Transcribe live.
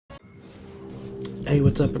Hey,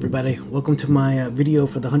 what's up everybody? Welcome to my video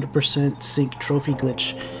for the 100% sync trophy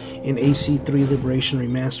glitch in AC3 Liberation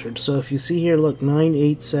Remastered. So if you see here, look, 9,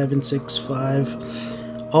 8, 7, 6,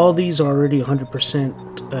 5, all these are already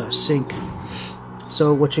 100% sync.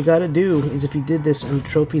 So what you gotta do is, if you did this and the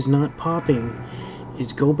trophy's not popping,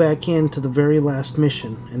 is go back into the very last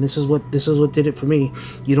mission. And this is what did it for me.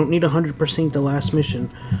 You don't need 100% the last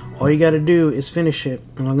mission. All you gotta do is finish it,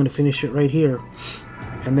 and I'm gonna finish it right here.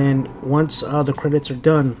 And then once the credits are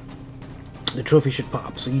done, the trophy should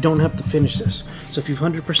pop. So you don't have to finish this. So if you've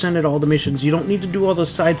 100%ed all the missions, you don't need to do all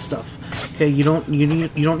those side stuff. Okay, you don't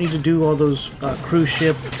need to do all those cruise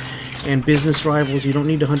ship and business rivals. You don't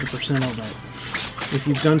need 100% all that. If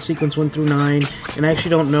you've done sequence 1 through 9, and I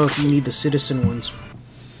actually don't know if you need the citizen ones,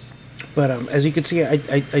 but as you can see,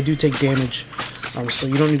 I do take damage. So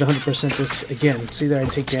you don't need to 100% this again. See that I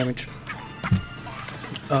take damage.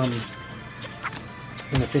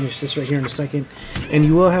 I'm going to finish this right here in a second, and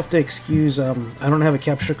you will have to excuse, I don't have a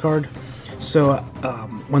capture card, so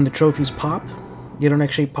when the trophies pop, they don't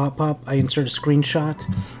actually pop, I insert a screenshot,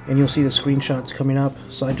 and you'll see the screenshots coming up,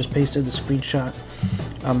 so I just pasted the screenshot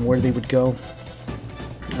where they would go,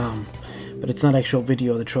 but it's not actual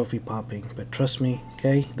video of the trophy popping, but trust me,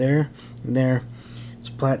 okay, there, and there, it's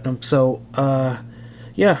platinum. So,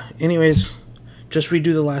 yeah, anyways, just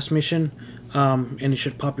redo the last mission, and it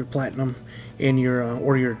should pop your platinum in your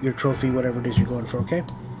or your trophy, whatever it is you're going for. Okay,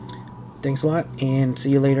 thanks a lot, and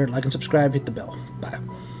see you later. Like and subscribe, hit the bell. Bye.